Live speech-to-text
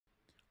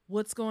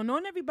What's going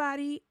on,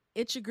 everybody?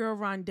 It's your girl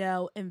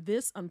Rondell, and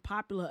this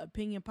unpopular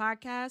opinion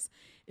podcast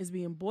is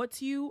being brought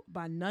to you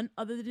by none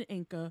other than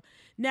Anchor.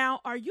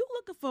 Now, are you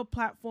looking for a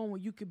platform where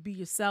you could be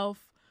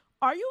yourself?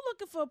 Are you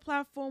looking for a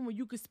platform where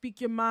you could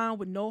speak your mind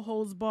with no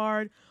holds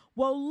barred?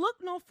 Well, look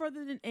no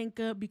further than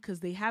Anchor because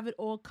they have it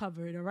all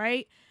covered, all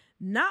right?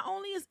 Not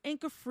only is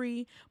Anchor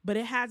free, but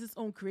it has its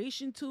own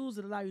creation tools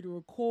that allow you to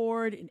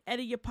record and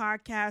edit your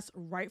podcast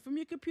right from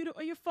your computer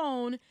or your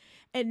phone.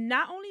 And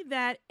not only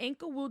that,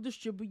 Anchor will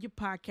distribute your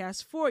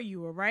podcast for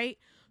you, all right?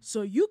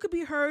 So you could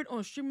be heard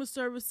on streaming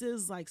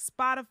services like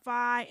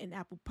Spotify and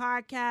Apple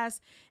Podcasts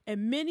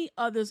and many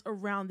others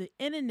around the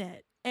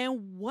internet.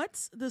 And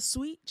what's the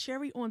sweet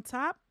cherry on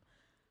top?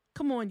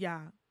 Come on,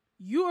 y'all.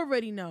 You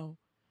already know.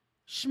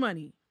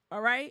 Shmoney. All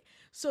right.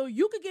 So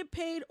you could get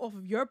paid off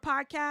of your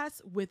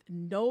podcast with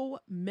no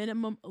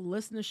minimum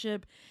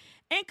listenership.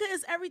 Anchor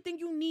is everything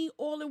you need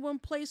all in one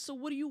place. So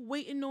what are you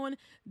waiting on?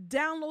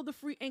 Download the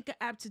free Anchor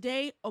app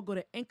today or go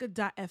to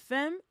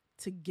anchor.fm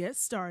to get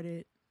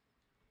started.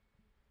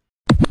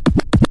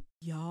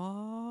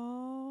 Y'all.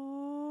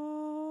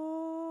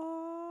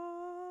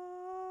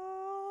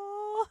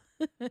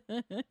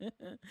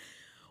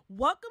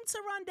 Welcome to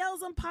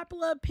Rondell's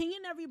Unpopular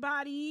Opinion,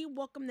 everybody.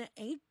 Welcome to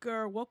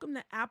Anchor. Welcome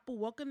to Apple.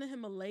 Welcome to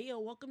Himalaya.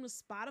 Welcome to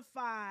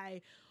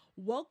Spotify.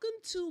 Welcome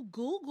to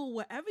Google,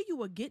 wherever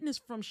you are getting this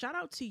from. Shout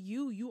out to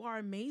you. You are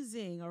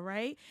amazing, all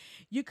right?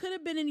 You could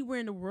have been anywhere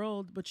in the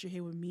world, but you're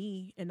here with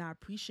me, and I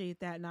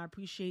appreciate that, and I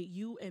appreciate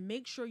you. And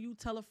make sure you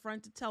tell a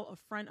friend to tell a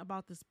friend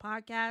about this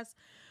podcast.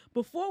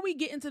 Before we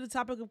get into the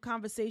topic of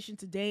conversation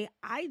today,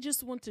 I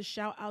just want to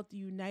shout out the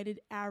United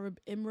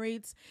Arab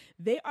Emirates.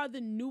 They are the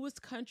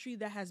newest country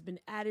that has been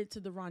added to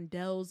the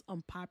Rondell's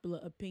Unpopular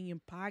Opinion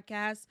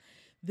podcast.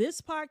 This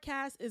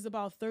podcast is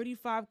about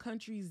 35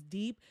 countries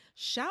deep.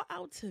 Shout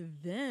out to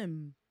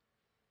them.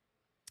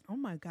 Oh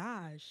my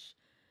gosh.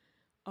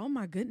 Oh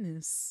my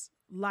goodness.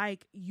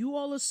 Like, you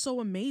all are so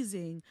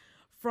amazing.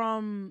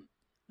 From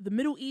the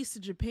Middle East to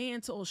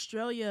Japan to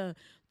Australia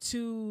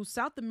to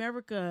South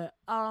America.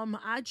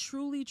 I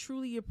truly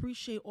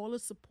appreciate all the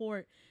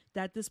support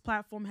that this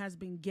platform has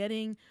been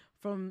getting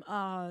from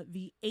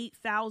the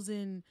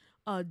 8,000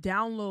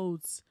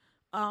 downloads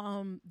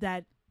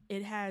that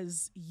it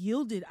has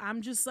yielded.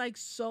 I'm just like,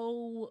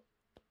 so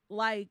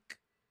like,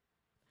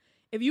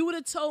 if you would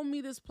have told me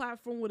this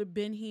platform would have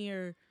been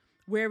here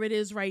where it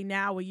is right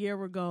now a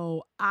year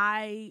ago,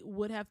 I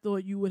would have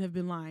thought you would have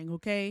been lying,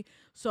 okay?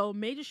 So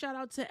major shout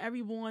out to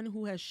everyone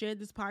who has shared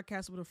this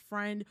podcast with a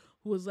friend,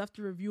 who has left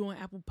a review on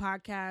Apple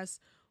Podcasts,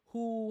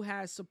 who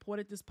has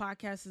supported this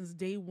podcast since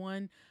day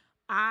one.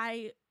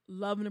 I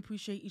love and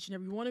appreciate each and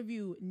every one of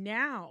you.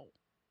 Now,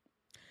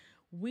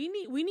 we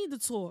need to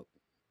talk.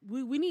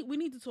 We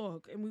need to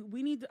talk, and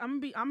we need to, I'm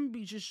gonna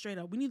be just straight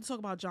up. We need to talk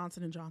about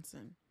Johnson &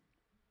 Johnson.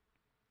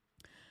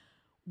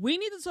 We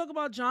need to talk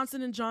about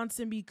Johnson &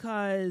 Johnson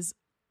because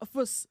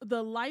for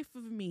the life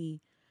of me,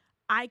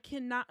 I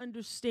cannot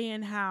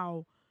understand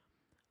how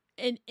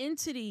an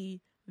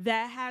entity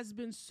that has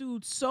been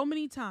sued so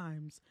many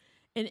times,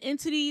 an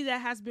entity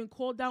that has been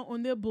called out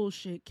on their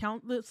bullshit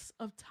countless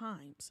of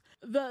times,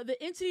 the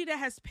entity that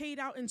has paid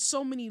out in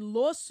so many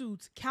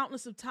lawsuits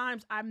countless of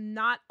times, I'm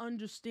not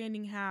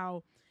understanding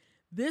how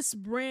this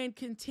brand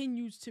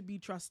continues to be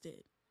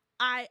trusted.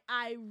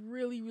 I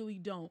really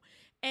don't.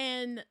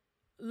 And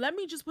let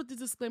me just put this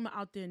disclaimer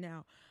out there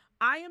now.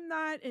 I am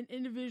not an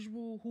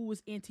individual who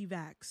is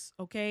anti-vax,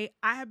 okay?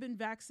 I have been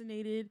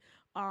vaccinated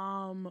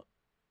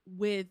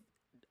with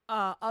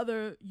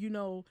other,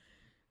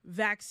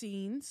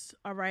 vaccines,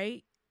 all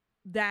right,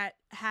 that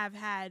have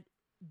had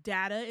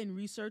data and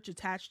research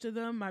attached to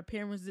them. My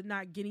parents did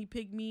not guinea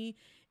pig me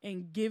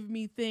and give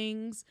me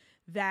things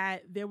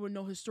that there were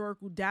no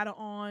historical data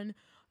on.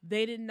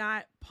 They did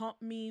not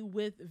pump me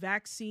with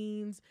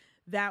vaccines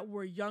that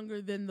were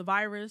younger than the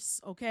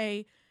virus,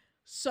 okay?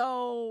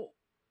 So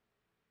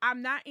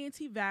I'm not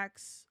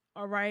anti-vax,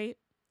 all right?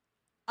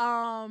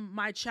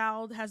 My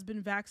child has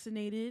been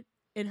vaccinated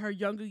in her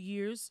younger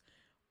years,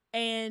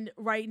 and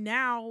right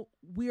now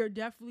we are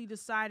definitely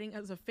deciding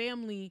as a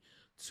family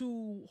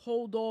to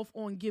hold off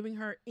on giving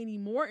her any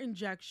more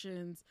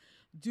injections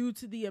due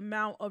to the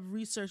amount of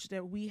research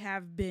that we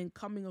have been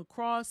coming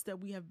across, that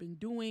we have been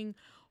doing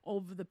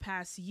over the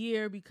past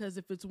year. Because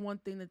if it's one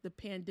thing that the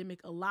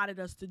pandemic allotted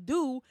us to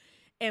do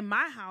in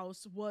my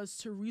house, was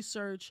to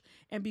research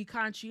and be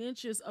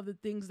conscientious of the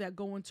things that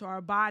go into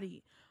our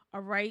body.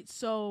 All right.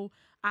 So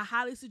I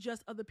highly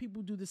suggest other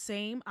people do the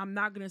same. I'm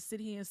not going to sit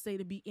here and say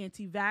to be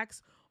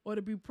anti-vax or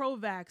to be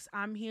pro-vax.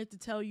 I'm here to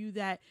tell you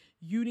that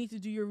you need to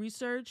do your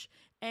research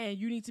and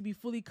you need to be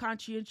fully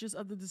conscientious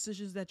of the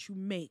decisions that you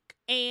make.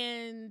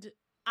 And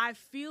I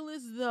feel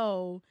as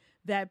though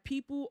that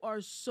people are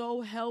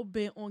so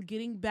hell-bent on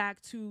getting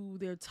back to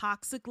their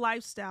toxic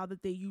lifestyle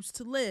that they used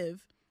to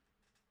live,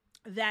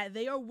 that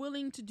they are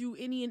willing to do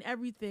any and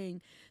everything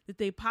that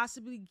they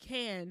possibly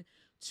can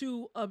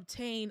to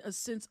obtain a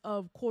sense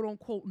of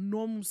quote-unquote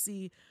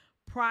normalcy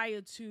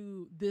prior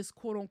to this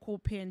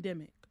quote-unquote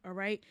pandemic. All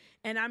right.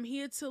 And I'm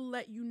here to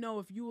let you know,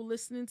 if you were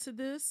listening to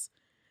this,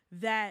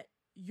 that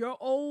your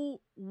old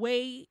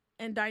way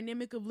and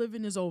dynamic of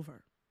living is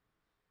over.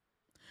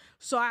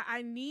 So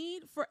I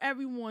need for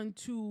everyone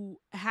to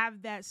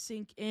have that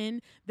sink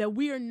in, that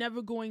we are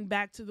never going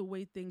back to the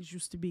way things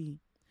used to be.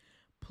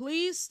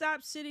 Please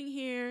stop sitting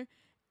here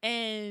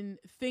and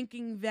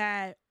thinking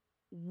that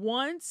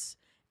once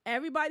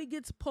everybody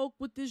gets poked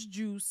with this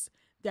juice,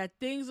 that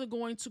things are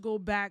going to go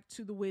back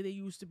to the way they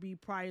used to be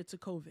prior to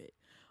COVID.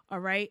 All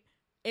right?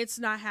 It's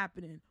not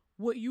happening.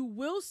 What you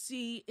will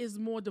see is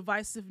more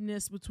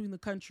divisiveness between the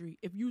country.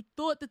 If you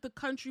thought that the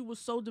country was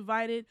so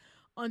divided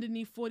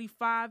underneath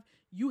 45,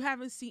 you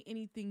haven't seen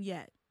anything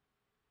yet.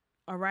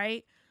 All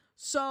right?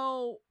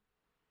 So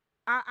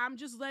I'm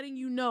just letting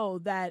you know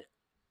that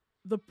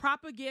the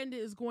propaganda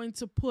is going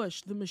to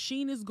push, the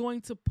machine is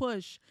going to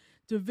push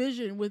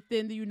division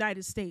within the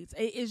United States.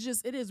 It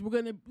is. We're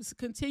going to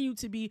continue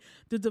to be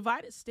the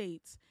divided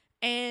states.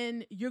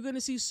 And you're going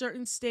to see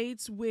certain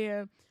states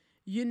where,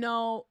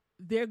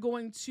 they're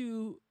going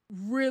to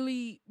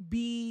really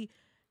be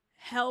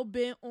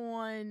hell-bent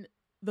on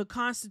the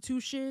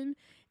Constitution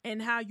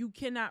and how you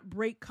cannot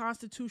break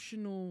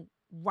constitutional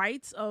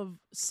rights of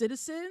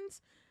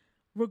citizens,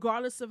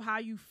 regardless of how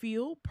you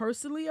feel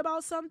personally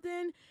about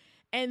something.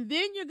 And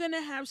then you're going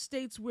to have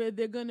states where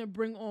they're going to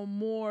bring on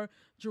more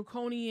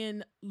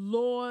draconian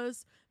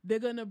laws. They're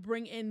going to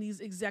bring in these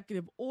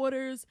executive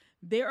orders.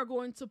 They are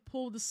going to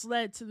pull the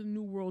sled to the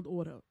New World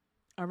Order.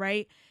 All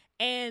right.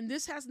 And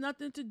this has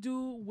nothing to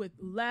do with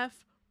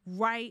left,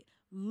 right,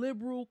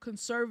 liberal,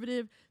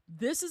 conservative.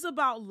 This is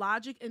about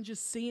logic and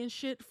just seeing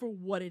shit for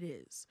what it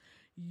is.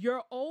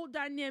 Your old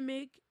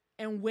dynamic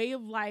and way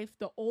of life,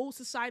 the old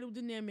societal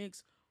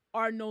dynamics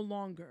are no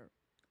longer.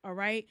 All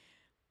right.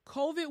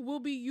 COVID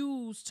will be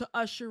used to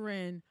usher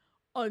in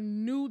a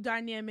new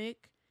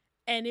dynamic,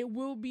 and it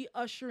will be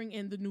ushering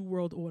in the New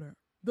World Order.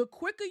 The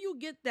quicker you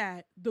get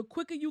that, the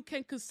quicker you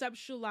can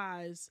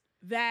conceptualize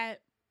that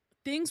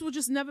things will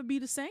just never be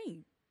the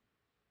same.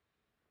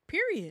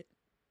 Period.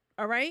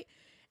 All right?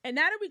 And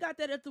now that we got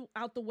that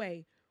out the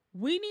way,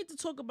 we need to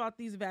talk about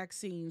these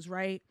vaccines,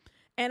 right?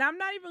 And I'm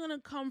not even going to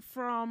come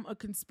from a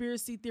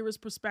conspiracy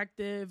theorist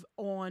perspective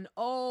on,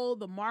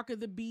 the mark of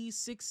the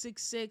beast,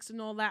 666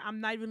 and all that. I'm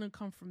not even going to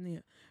come from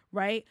there,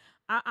 right?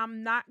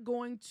 I'm not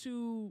going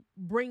to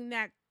bring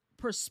that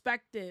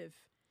perspective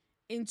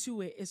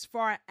into it as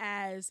far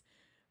as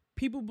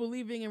people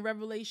believing in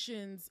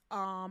Revelations.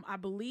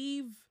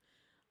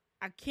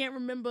 I can't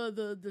remember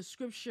the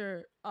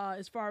scripture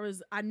as far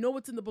as, I know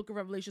it's in the book of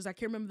Revelations. I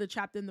can't remember the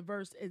chapter and the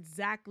verse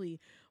exactly,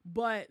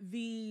 but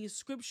the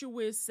scripture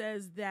where it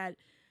says that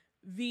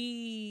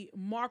the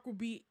mark will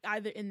be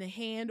either in the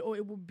hand or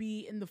it will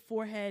be in the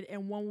forehead,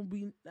 and one will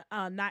be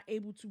not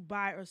able to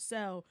buy or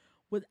sell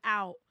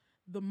without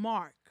the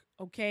mark.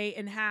 Okay.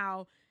 And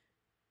how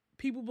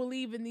people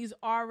believe in these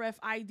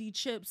RFID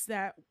chips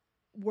that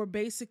were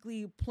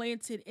basically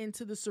planted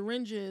into the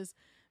syringes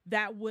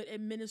that would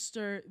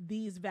administer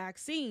these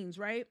vaccines,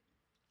 right?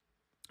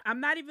 I'm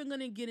not even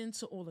going to get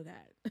into all of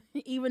that,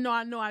 even though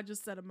I know I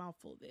just said a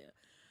mouthful there.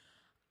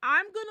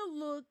 I'm going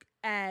to look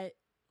at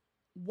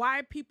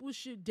why people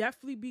should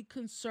definitely be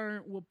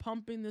concerned with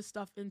pumping this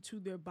stuff into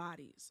their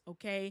bodies,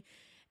 okay?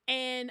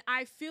 And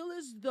I feel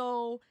as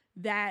though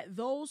that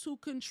those who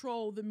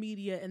control the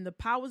media and the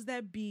powers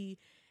that be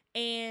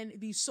and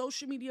these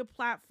social media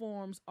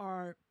platforms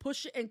are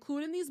pushing,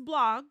 including these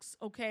blogs,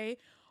 okay,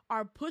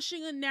 are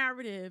pushing a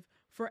narrative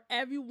for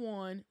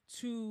everyone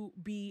to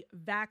be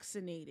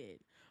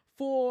vaccinated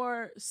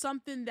for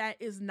something that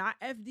is not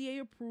FDA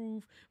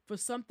approved, for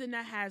something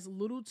that has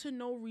little to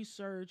no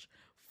research,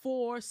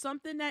 for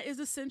something that is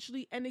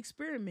essentially an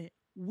experiment.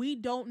 We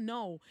don't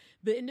know.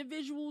 The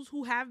individuals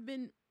who have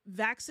been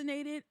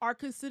vaccinated are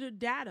considered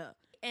data,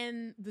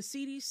 and the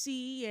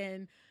CDC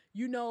and,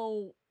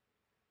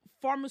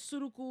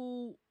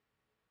 pharmaceutical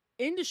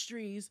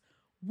industries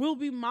will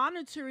be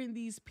monitoring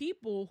these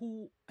people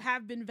who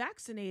have been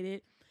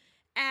vaccinated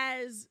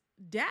as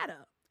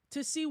data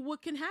to see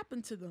what can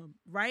happen to them,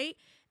 right?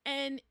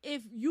 And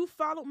if you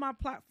followed my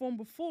platform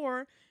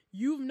before,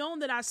 you've known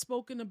that I've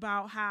spoken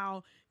about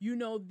how,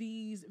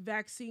 these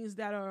vaccines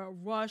that are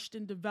rushed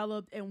and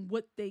developed and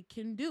what they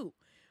can do.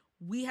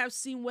 We have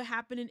seen what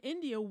happened in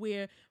India,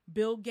 where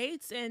Bill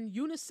Gates and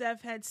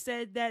UNICEF had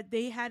said that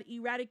they had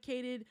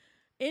eradicated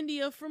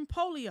India from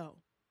polio,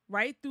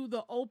 right? Through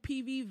the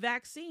OPV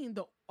vaccine,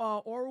 the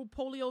oral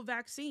polio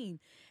vaccine.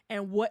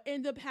 And what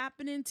ended up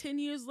happening 10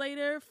 years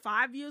later,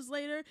 5 years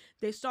later,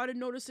 they started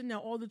noticing that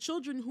all the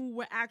children who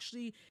were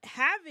actually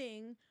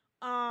having,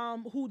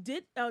 who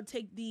did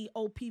take the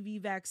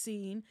OPV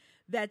vaccine,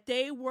 that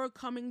they were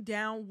coming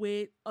down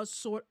with a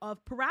sort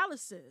of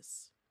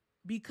paralysis.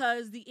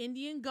 Because the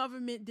Indian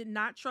government did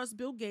not trust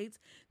Bill Gates,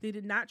 they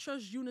did not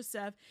trust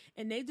UNICEF,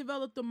 and they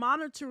developed a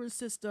monitoring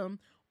system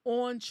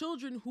on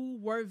children who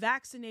were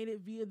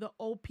vaccinated via the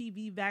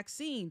OPV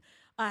vaccine.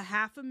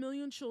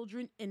 500,000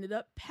 children ended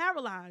up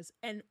paralyzed.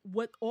 And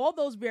what all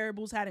those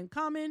variables had in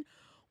common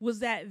was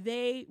that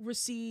they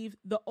received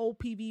the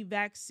OPV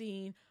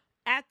vaccine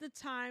at the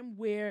time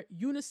where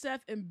UNICEF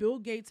and Bill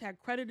Gates had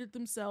credited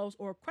themselves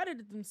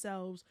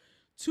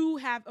to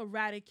have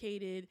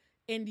eradicated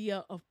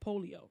India of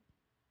polio.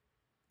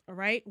 All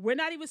right. We're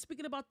not even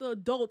speaking about the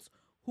adults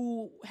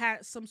who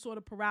had some sort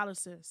of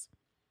paralysis.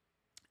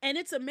 And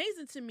it's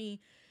amazing to me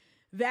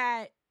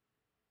that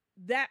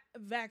that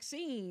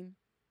vaccine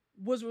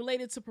was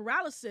related to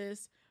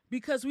paralysis,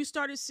 because we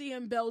started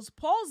seeing Bell's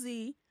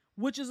palsy,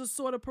 which is a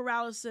sort of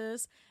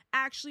paralysis,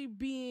 actually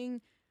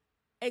being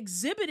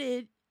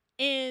exhibited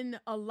in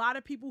a lot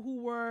of people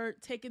who were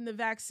taking the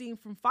vaccine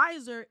from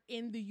Pfizer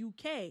in the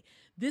UK.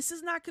 This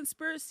is not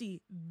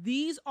conspiracy.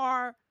 These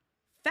are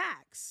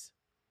facts.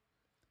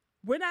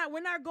 We're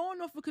not going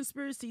off of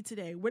conspiracy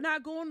today. We're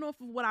not going off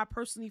of what I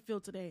personally feel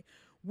today.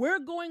 We're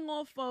going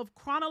off of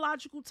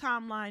chronological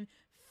timeline,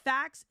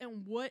 facts,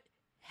 and what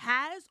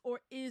has or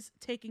is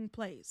taking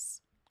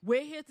place.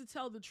 We're here to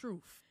tell the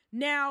truth.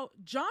 Now,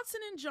 Johnson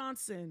 &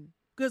 Johnson,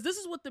 because this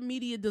is what the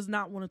media does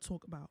not want to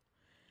talk about.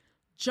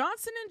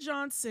 Johnson &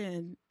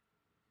 Johnson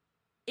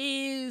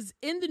is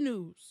in the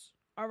news,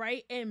 all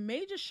right? And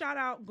major shout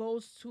out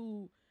goes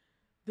to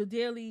the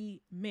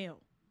Daily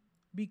Mail,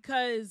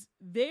 because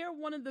they're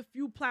one of the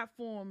few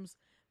platforms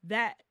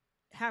that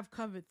have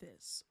covered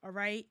this, all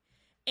right?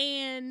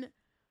 And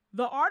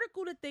the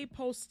article that they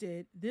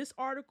posted, this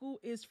article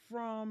is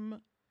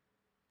from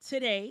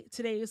today.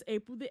 Today is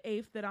April the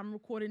 8th that I'm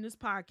recording this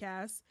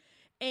podcast.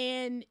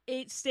 And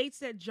it states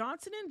that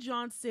Johnson &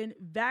 Johnson's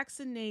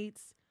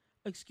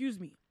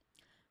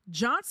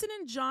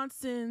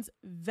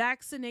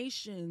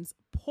vaccinations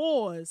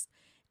paused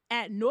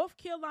at North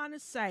Carolina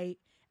site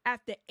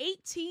after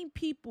 18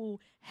 people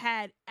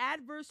had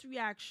adverse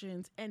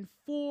reactions and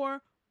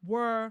 4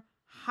 were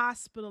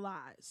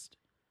hospitalized.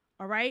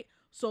 All right.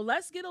 So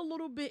let's get a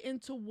little bit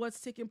into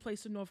what's taking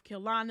place in North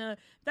Carolina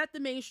that the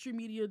mainstream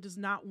media does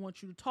not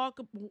want you to talk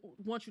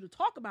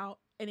about,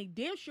 and they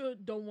damn sure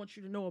don't want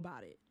you to know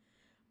about it.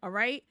 All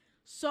right.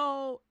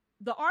 So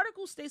the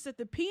article states that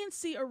the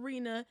PNC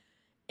Arena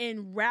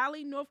in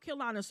Raleigh, North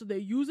Carolina, so they're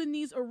using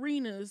these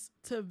arenas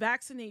to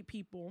vaccinate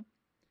people,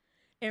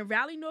 and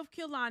Raleigh, North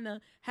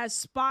Carolina has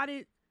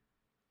stopped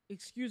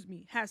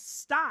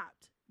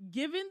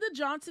giving the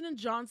Johnson &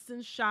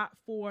 Johnson shot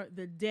for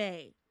the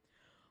day.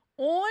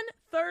 On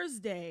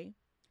Thursday,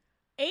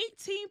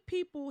 18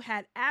 people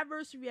had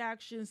adverse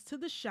reactions to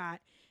the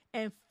shot,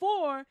 and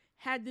 4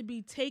 had to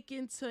be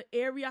taken to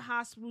area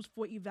hospitals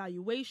for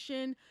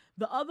evaluation.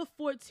 The other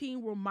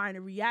 14 were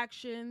minor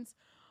reactions.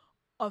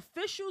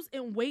 Officials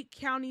in Wake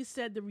County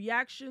said the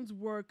reactions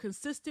were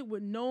consistent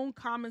with known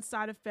common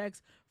side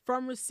effects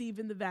from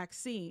receiving the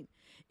vaccine.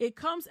 It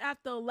comes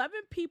after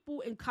 11 people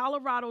in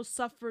Colorado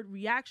suffered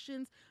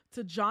reactions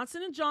to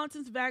Johnson &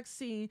 Johnson's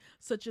vaccine,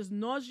 such as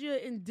nausea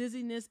and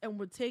dizziness, and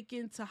were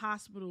taken to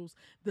hospitals.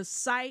 The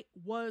site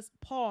was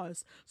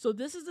paused. So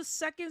this is the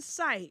second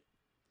site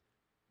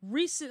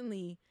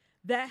recently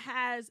that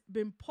has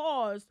been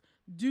paused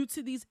due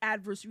to these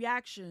adverse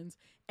reactions.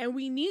 And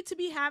we need to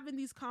be having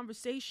these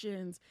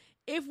conversations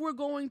if we're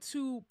going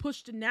to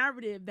push the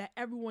narrative that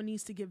everyone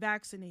needs to get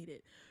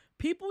vaccinated.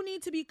 People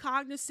need to be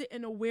cognizant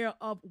and aware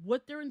of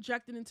what they're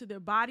injecting into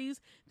their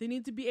bodies. They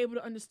need to be able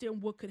to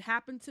understand what could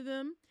happen to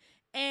them.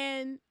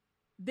 And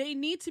they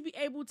need to be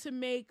able to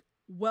make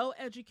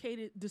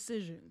well-educated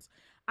decisions.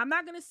 I'm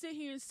not going to sit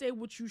here and say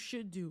what you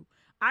should do.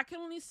 I can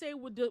only say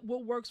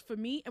what works for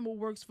me and what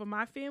works for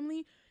my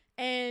family.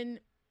 And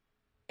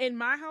in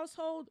my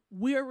household,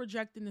 we are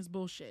rejecting this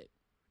bullshit.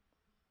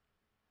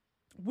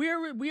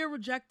 We're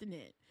rejecting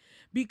it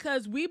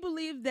because we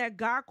believe that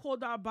God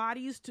called our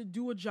bodies to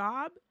do a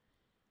job.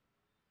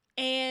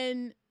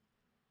 And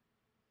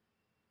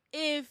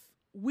if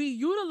we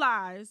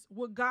utilize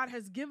what God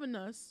has given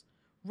us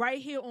right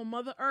here on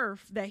Mother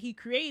Earth that he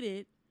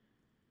created,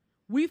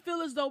 we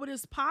feel as though it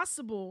is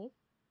possible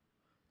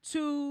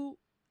to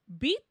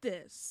beat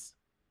this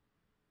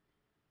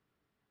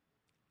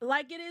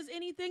like it is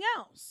anything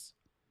else.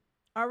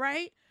 All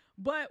right.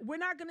 But we're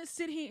not going to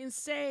sit here and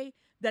say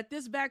that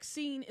this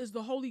vaccine is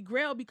the holy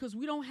grail because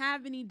we don't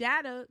have any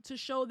data to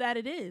show that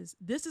it is.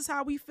 This is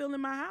how we feel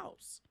in my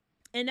house.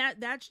 And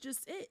that's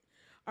just it.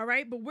 All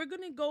right. But we're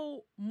going to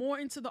go more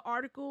into the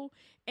article.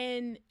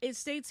 And it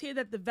states here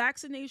that the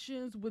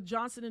vaccinations with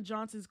Johnson &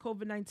 Johnson's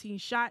COVID-19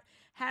 shot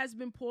has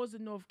been paused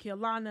in North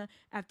Carolina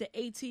after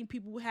 18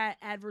 people had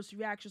adverse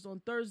reactions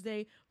on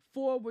Thursday.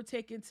 4 were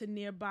taken to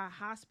nearby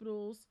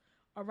hospitals.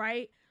 All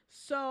right.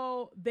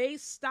 So they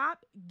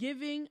stopped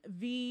giving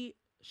the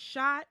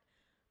shot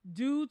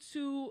due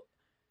to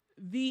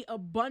the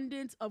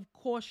abundance of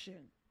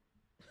caution.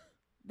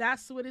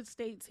 That's what it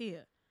states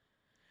here.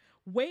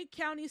 Wake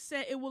County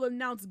said it will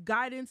announce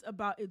guidance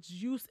about its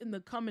use in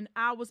the coming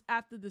hours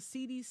after the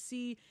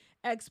CDC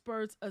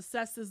experts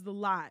assesses the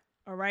lot.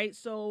 All right.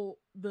 So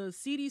the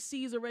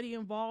CDC is already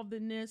involved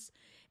in this.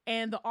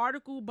 And the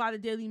article by the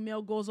Daily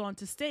Mail goes on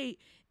to state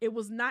it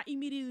was not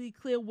immediately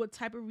clear what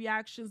type of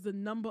reactions the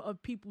number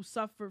of people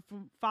suffered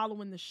from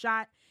following the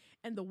shot.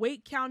 And the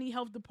Wake County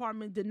Health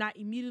Department did not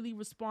immediately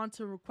respond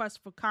to requests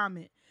for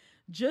comment.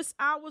 Just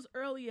hours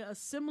earlier, a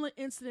similar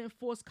incident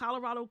forced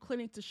Colorado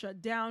Clinic to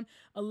shut down.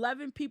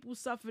 11 people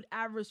suffered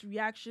adverse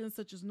reactions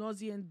such as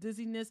nausea and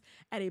dizziness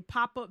at a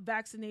pop-up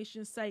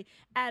vaccination site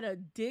at a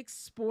Dick's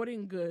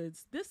Sporting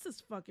Goods. This is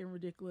fucking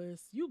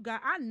ridiculous.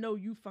 I know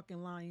you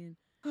fucking lying.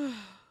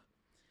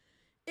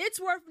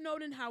 It's worth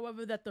noting,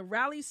 however, that the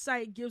Raleigh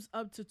site gives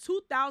up to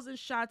 2,000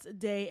 shots a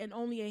day, and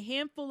only a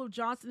handful of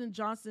Johnson &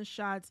 Johnson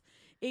shots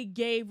it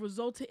gave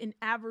resulted in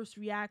adverse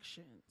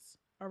reactions.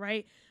 All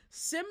right.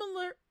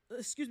 Similarly,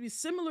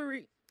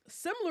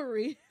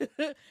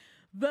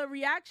 the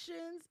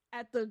reactions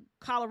at the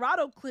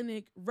Colorado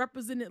clinic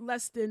represented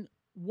less than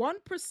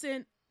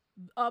 1%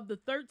 of the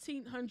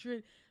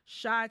 1,300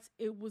 shots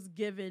it was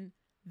given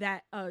a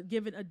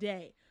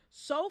day.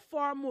 So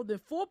far, more than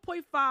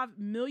 4.5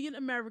 million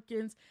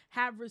Americans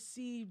have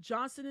received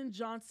Johnson &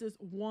 Johnson's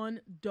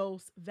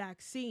one-dose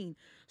vaccine.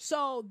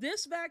 So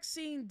this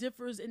vaccine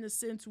differs in the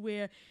sense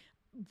where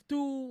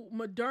through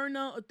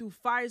Moderna or through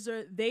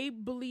Pfizer, they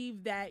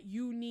believe that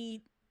you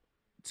need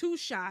 2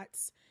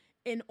 shots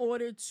in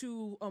order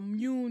to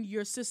immune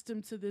your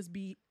system to this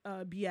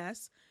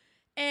BS.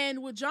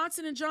 And with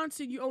Johnson &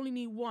 Johnson, you only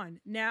need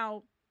 1.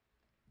 Now,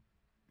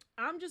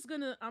 I'm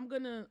gonna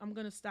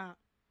stop.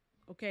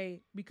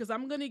 Okay, because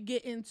I'm gonna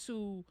get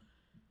into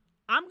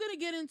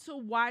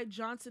why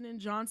Johnson &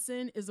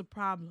 Johnson is a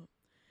problem.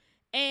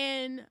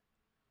 And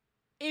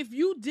if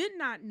you did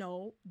not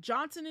know,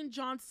 Johnson &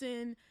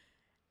 Johnson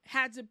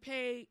had to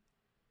pay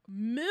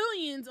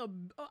millions of,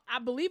 I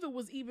believe it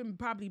was even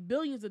probably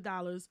billions of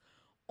dollars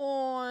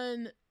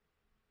on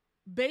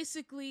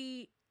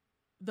basically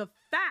the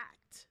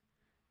fact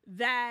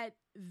that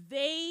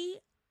they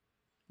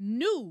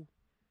knew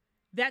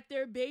that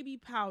their baby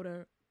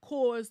powder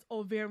caused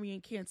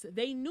ovarian cancer.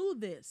 They knew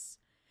this,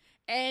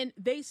 and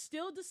they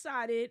still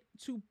decided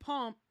to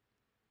pump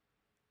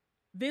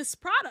this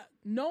product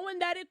knowing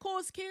that it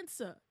caused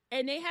cancer,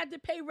 and they had to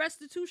pay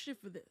restitution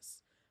for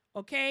this.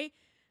 Okay.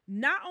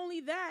 Not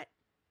only that,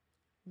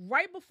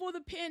 right before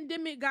the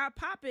pandemic got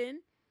popping,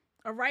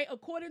 all right,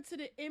 according to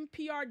the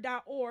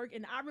NPR.org,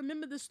 and I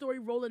remember the story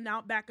rolling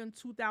out back in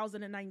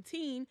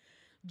 2019,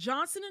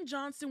 Johnson &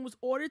 Johnson was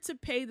ordered to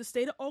pay the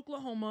state of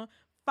Oklahoma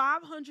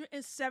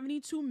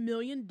 $572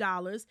 million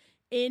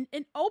in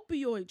an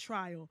opioid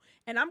trial.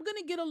 And I'm going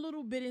to get a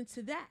little bit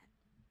into that.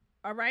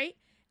 All right.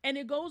 And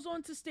it goes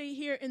on to state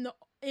here in the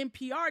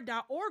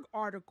NPR.org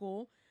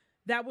article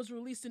that was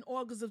released in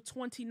August of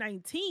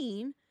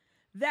 2019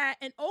 that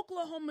an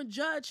Oklahoma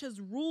judge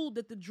has ruled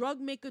that the drug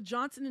maker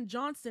Johnson &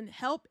 Johnson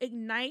helped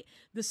ignite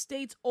the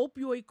state's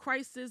opioid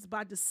crisis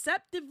by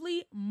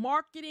deceptively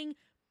marketing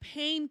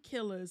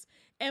painkillers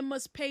and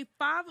must pay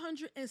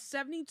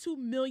 $572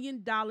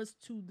 million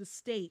to the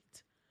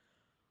state.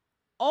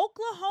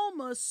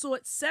 Oklahoma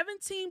sought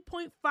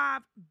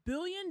 $17.5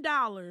 billion,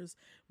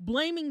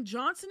 blaming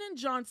Johnson &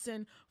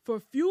 Johnson for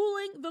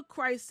fueling the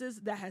crisis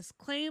that has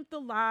claimed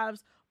the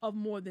lives of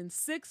more than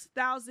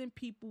 6,000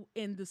 people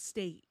in the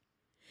state.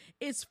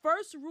 Its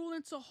first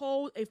ruling to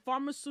hold a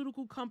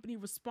pharmaceutical company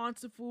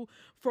responsible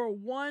for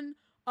one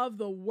of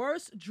the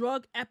worst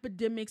drug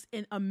epidemics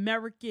in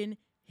American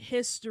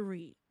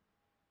history.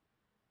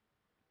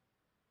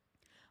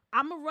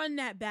 I'm going to run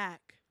that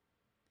back.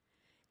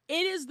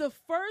 It is the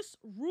first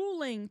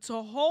ruling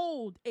to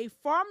hold a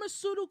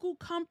pharmaceutical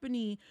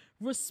company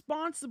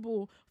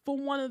responsible for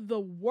one of the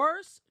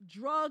worst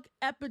drug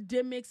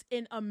epidemics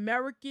in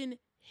American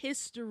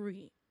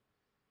history.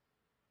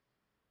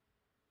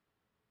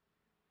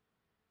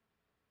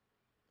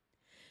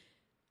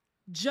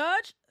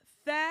 Judge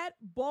Thad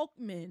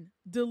Bolkman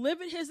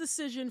delivered his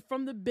decision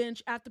from the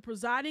bench after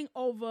presiding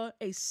over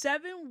a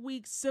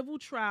 7-week civil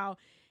trial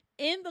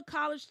in the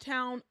college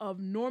town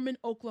of Norman,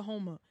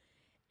 Oklahoma.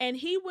 And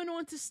he went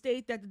on to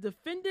state that the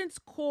defendants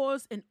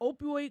caused an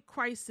opioid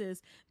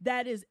crisis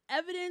that is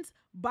evidenced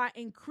by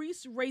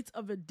increased rates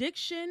of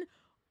addiction,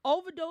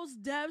 overdose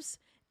deaths,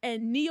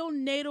 and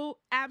neonatal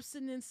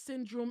abstinence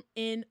syndrome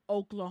in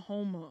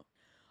Oklahoma.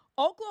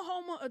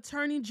 Oklahoma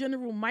Attorney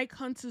General Mike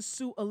Hunter's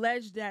suit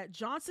alleged that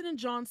Johnson &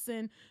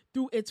 Johnson,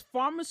 through its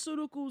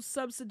pharmaceutical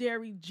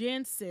subsidiary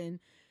Janssen,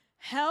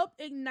 helped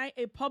ignite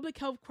a public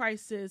health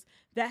crisis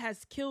that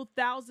has killed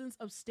thousands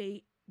of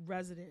state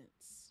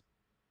residents.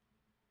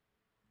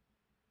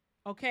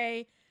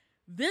 Okay,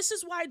 this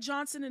is why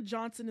Johnson &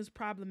 Johnson is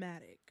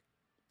problematic.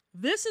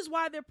 This is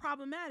why they're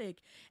problematic.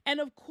 And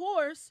of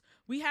course,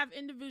 we have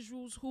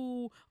individuals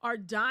who are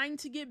dying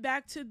to get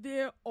back to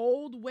their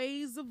old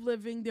ways of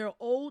living, their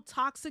old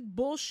toxic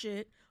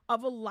bullshit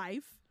of a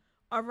life.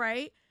 All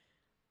right.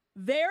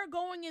 They're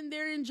going and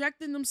they're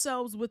injecting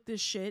themselves with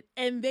this shit.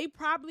 And they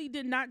probably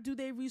did not do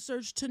their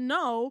research to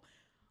know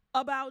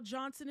about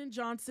Johnson &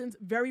 Johnson's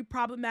very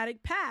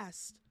problematic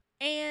past.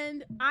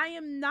 And I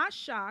am not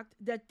shocked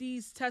that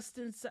these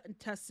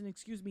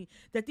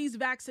that these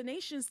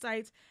vaccination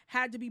sites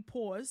had to be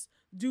paused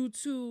due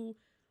to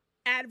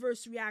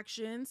adverse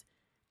reactions.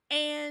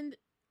 And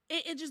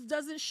it just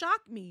doesn't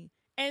shock me.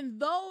 And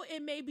though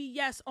it may be,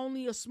 yes,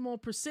 only a small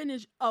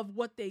percentage of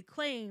what they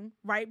claim,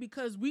 right?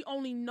 Because we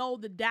only know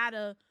the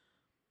data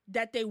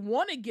that they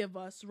want to give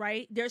us,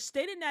 right? They're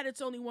stating that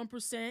it's only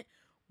 1%.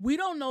 We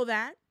don't know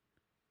that.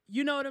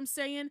 You know what I'm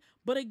saying?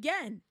 But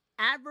again,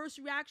 adverse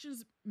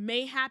reactions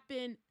may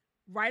happen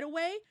right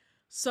away.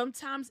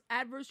 Sometimes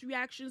adverse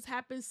reactions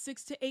happen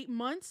 6 to 8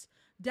 months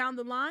down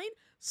the line.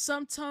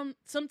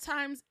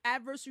 Sometimes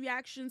adverse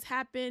reactions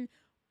happen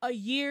a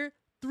year,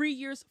 3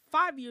 years,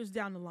 5 years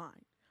down the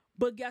line.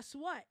 But guess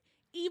what?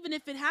 Even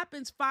if it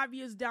happens 5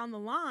 years down the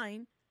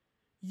line,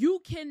 you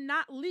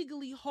cannot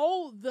legally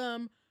hold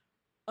them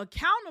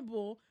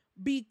accountable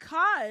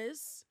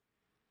because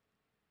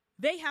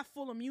they have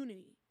full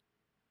immunity.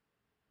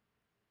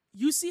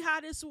 You see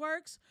how this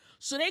works?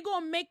 So they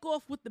gonna make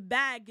off with the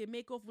bag and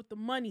make off with the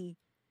money.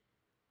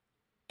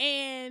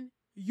 And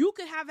you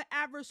could have an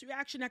adverse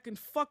reaction that can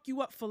fuck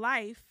you up for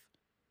life,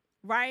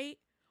 right?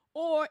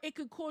 Or it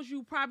could cause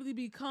you probably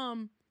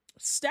become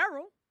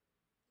sterile,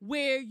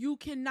 where you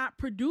cannot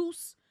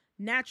produce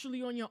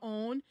naturally on your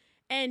own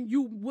and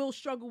you will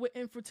struggle with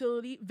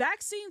infertility.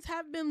 Vaccines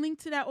have been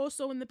linked to that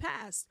also in the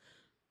past.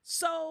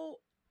 So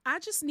I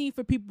just need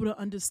for people to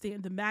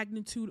understand the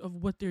magnitude of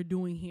what they're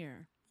doing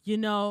here. You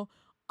know,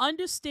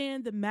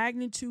 understand the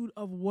magnitude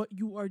of what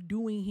you are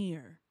doing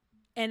here.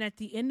 And at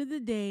the end of the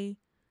day,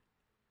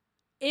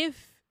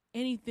 if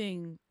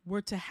anything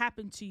were to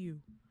happen to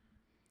you,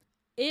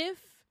 if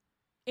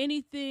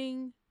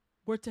anything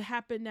were to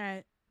happen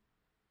that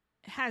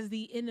has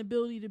the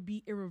inability to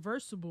be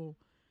irreversible,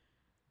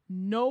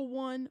 no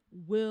one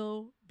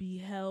will be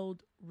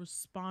held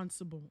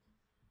responsible.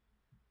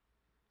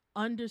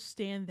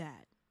 Understand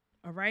that.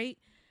 All right?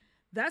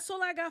 That's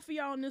all I got for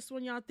y'all on this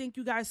one, y'all. Thank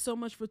you guys so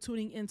much for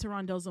tuning in to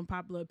Rondell's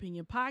Unpopular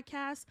Opinion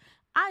podcast.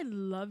 I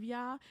love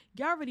y'all.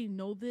 Y'all already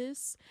know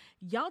this.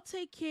 Y'all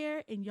take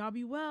care and y'all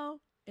be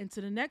well.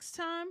 Until the next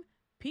time,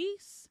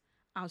 peace.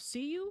 I'll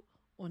see you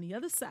on the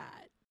other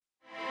side.